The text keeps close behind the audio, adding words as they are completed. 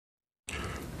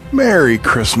Merry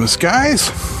Christmas, guys.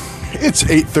 It's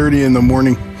 8:30 in the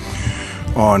morning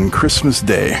on Christmas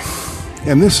Day,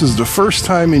 and this is the first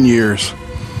time in years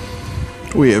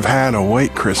we have had a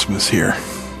white Christmas here.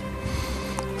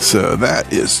 So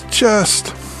that is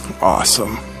just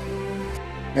awesome.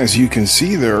 As you can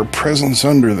see, there are presents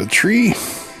under the tree.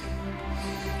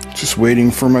 Just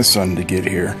waiting for my son to get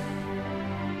here.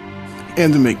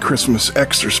 And to make Christmas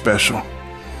extra special,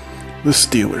 the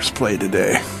Steelers play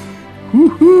today.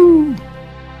 Woohoo!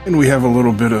 And we have a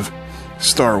little bit of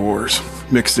Star Wars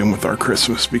mixed in with our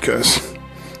Christmas because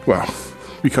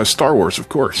Star Wars, of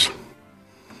course.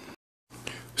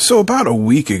 So about a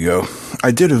week ago,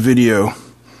 I did a video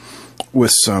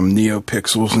with some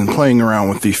Neopixels and playing around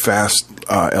with the fast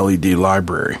LED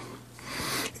library.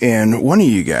 And one of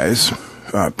you guys,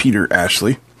 Peter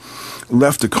Ashley,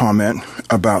 left a comment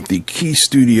about the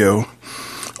Keystudio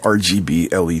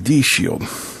RGBLED shield.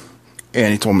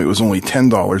 And he told me it was only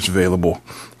 $10 available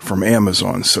from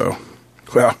Amazon. So,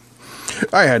 well,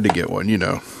 I had to get one, you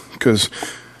know, because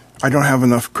I don't have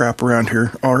enough crap around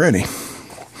here already.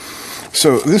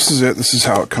 So this is it. This is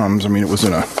how it comes. I mean, it was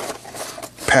in a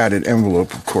padded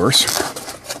envelope, of course.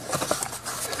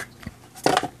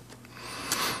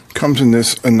 Comes in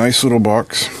a nice little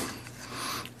box.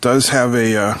 Does have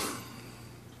a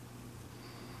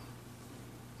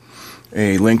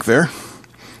link there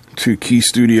to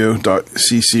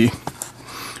keystudio.cc.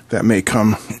 That may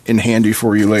come in handy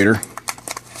for you later.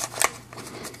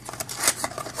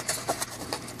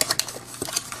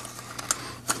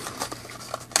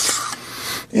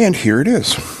 And here it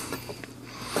is.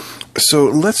 So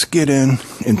let's get in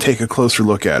and take a closer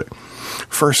look at it.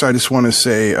 First, I just want to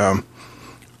say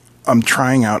I'm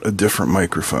trying out a different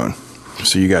microphone.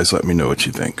 So you guys let me know what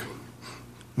you think.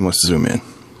 And let's zoom in.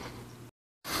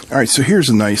 Alright, so here's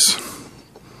a nice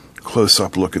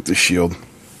close-up look at the shield.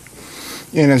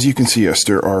 And as you can see, yes,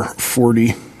 there are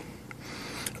 40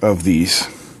 of these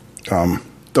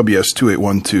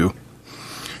WS2812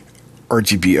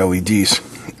 RGB LEDs.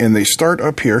 And they start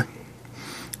up here.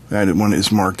 That one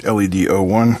is marked LED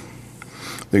 01.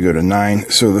 They go to 9.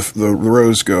 So the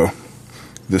rows go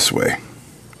this way.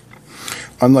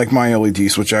 Unlike my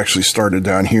LEDs, which actually started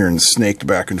down here and snaked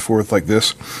back and forth like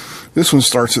this, this one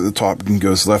starts at the top and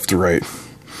goes left to right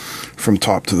from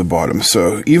top to the bottom.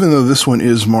 So even though this one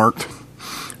is marked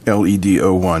LED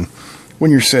 01, when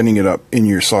you're setting it up in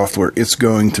your software, it's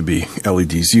going to be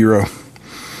LED 0.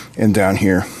 And down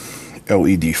here,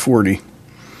 LED 40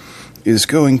 is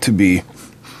going to be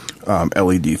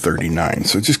LED 39.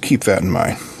 So just keep that in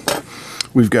mind.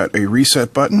 We've got a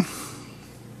reset button.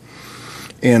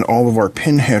 And all of our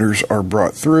pin headers are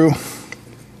brought through.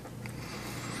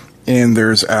 And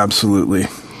there's absolutely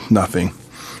nothing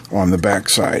on the back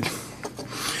side.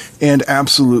 And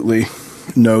absolutely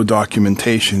no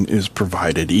documentation is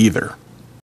provided either.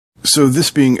 So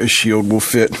this being a shield will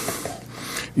fit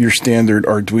your standard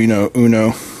Arduino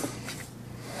Uno,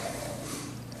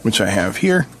 which I have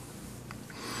here.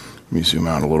 Let me zoom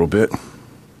out a little bit.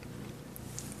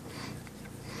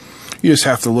 You just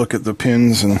have to look at the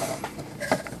pins and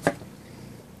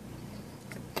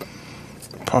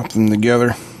pop them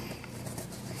together.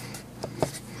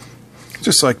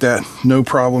 Just like that, no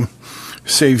problem.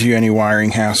 Saves you any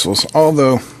wiring hassles.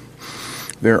 Although,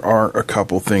 there are a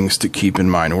couple things to keep in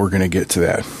mind. We're going to get to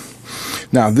that.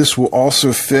 Now, this will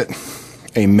also fit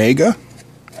a Mega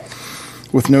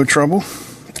with no trouble.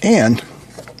 And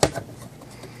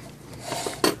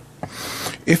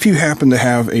if you happen to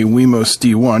have a Wemos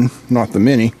D1, not the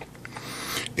Mini,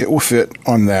 it will fit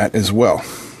on that as well.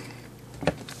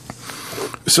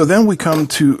 So then we come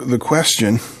to the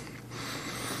question,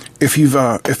 if you've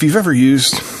ever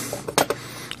used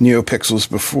Neopixels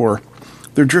before,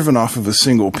 they're driven off of a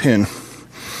single pin,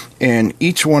 and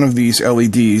each one of these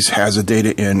LEDs has a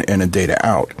data in and a data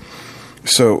out.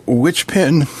 So which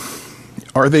pin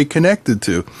are they connected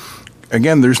to?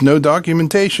 Again, there's no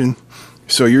documentation,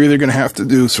 so you're either going to have to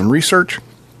do some research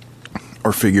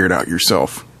or figure it out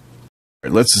yourself. All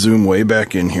right, let's zoom way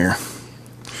back in here.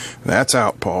 That's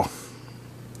out, Paul.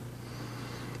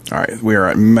 Alright, we are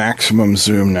at maximum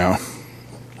zoom now.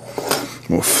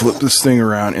 We'll flip this thing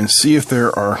around and see if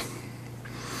there are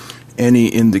any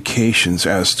indications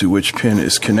as to which pin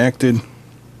is connected.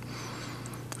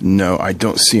 No, I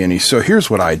don't see any. So here's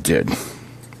what I did.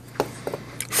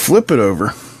 Flip it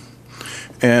over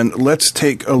and let's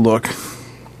take a look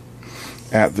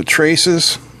at the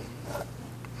traces.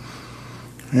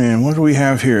 And what do we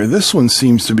have here? This one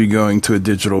seems to be going to a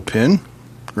digital pin,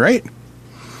 right?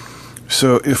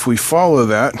 So if we follow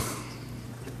that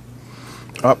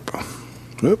up,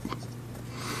 whoop,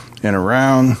 and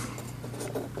around,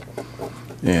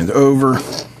 and over,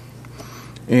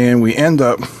 and we end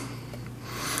up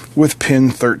with pin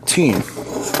 13.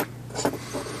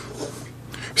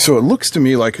 So it looks to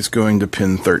me like it's going to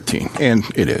pin 13, and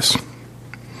it is.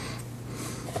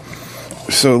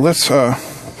 So let's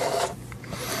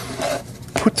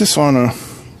put this on a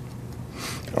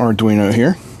Arduino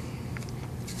here.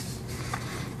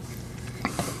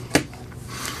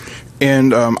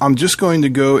 And I'm just going to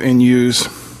go and use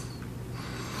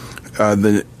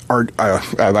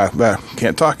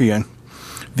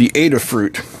the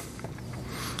Adafruit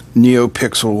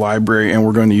Neopixel library, and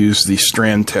we're going to use the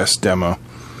Strand Test demo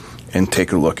and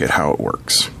take a look at how it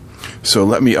works. So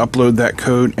let me upload that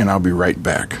code and I'll be right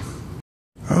back.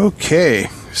 Okay,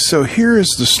 so here is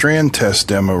the Strand Test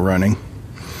demo running,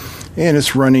 and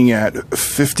it's running at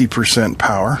 50%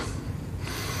 power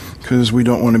because we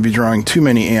don't want to be drawing too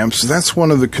many amps. That's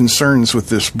one of the concerns with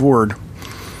this board,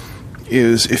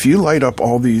 is if you light up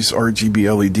all these RGB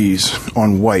LEDs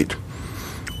on white,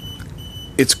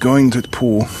 it's going to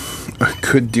pull a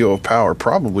good deal of power,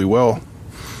 probably well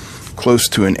close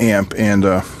to an amp, and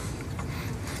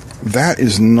that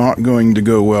is not going to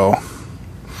go well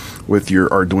with your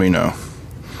Arduino.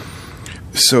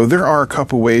 So there are a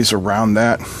couple ways around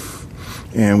that,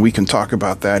 and we can talk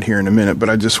about that here in a minute, but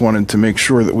I just wanted to make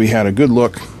sure that we had a good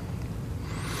look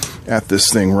at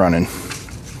this thing running.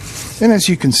 And as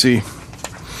you can see,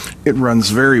 it runs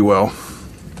very well.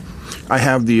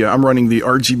 I'm running the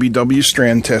RGBW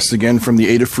Strand Test again from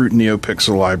the Adafruit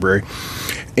Neopixel library,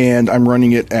 and I'm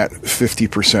running it at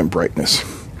 50% brightness.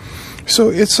 So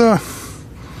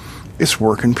it's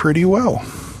working pretty well.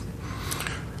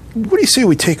 What do you say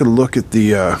we take a look at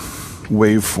the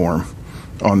waveform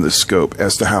on the scope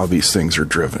as to how these things are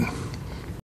driven?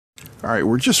 Alright,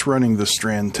 we're just running the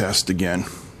Strand Test again,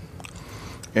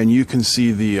 and you can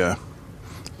see the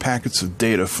packets of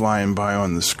data flying by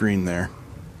on the screen there.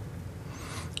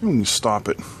 We can stop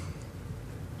it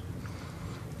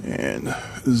and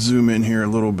zoom in here a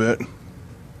little bit.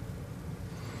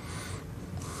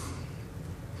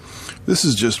 This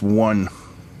is just one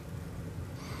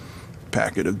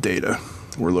packet of data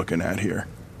we're looking at here.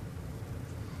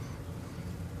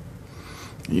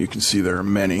 And you can see there are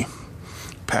many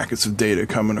packets of data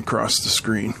coming across the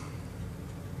screen.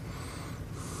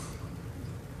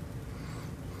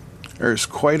 There's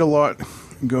quite a lot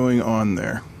going on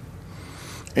there.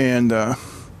 And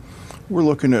we're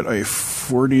looking at a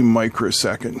 40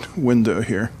 microsecond window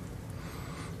here.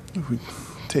 If we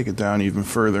take it down even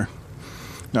further.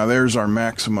 Now there's our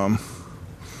maximum.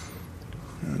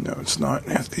 No, it's not.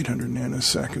 It's 800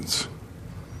 nanoseconds.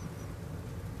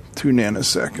 2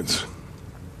 nanoseconds.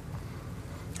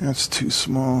 That's too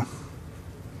small.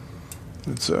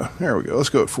 There we go. Let's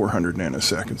go at 400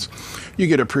 nanoseconds. You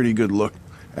get a pretty good look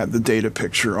at the data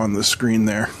picture on the screen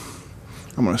there.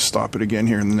 I'm going to stop it again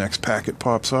here and the next packet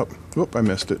pops up. Whoop, I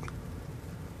missed it.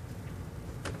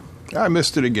 I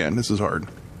missed it again. This is hard.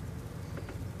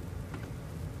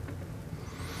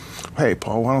 Hey,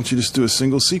 Paul, why don't you just do a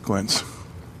single sequence?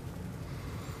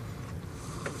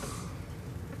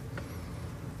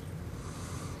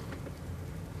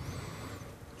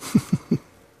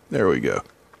 There we go.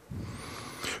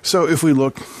 So if we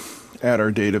look at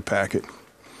our data packet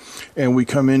and we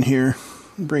come in here,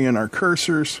 bring in our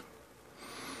cursors,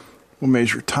 we'll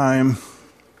measure time,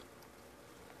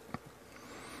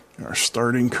 our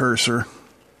starting cursor,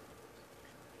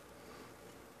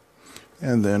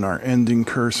 and then our ending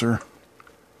cursor.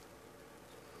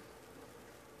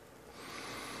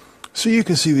 So you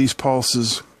can see these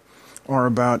pulses are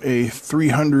about a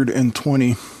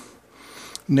 320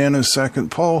 nanosecond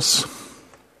pulse.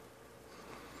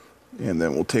 And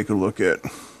then we'll take a look at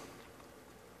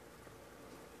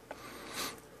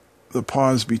the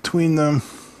pause between them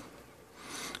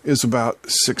is about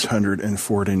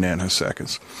 640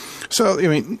 nanoseconds. So, I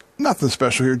mean, nothing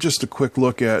special here, just a quick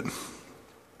look at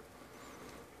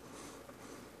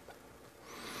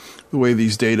the way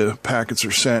these data packets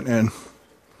are sent, and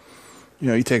you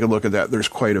know, you take a look at that, there's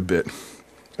quite a bit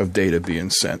of data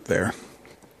being sent there.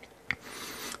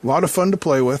 A lot of fun to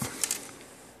play with.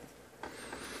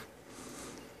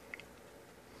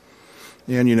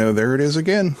 And you know, there it is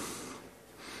again.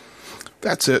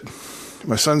 That's it.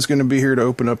 My son's going to be here to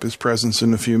open up his presents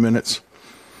in a few minutes.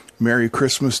 Merry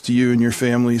Christmas to you and your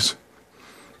families.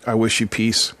 I wish you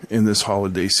peace in this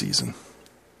holiday season.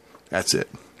 That's it.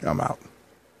 I'm out.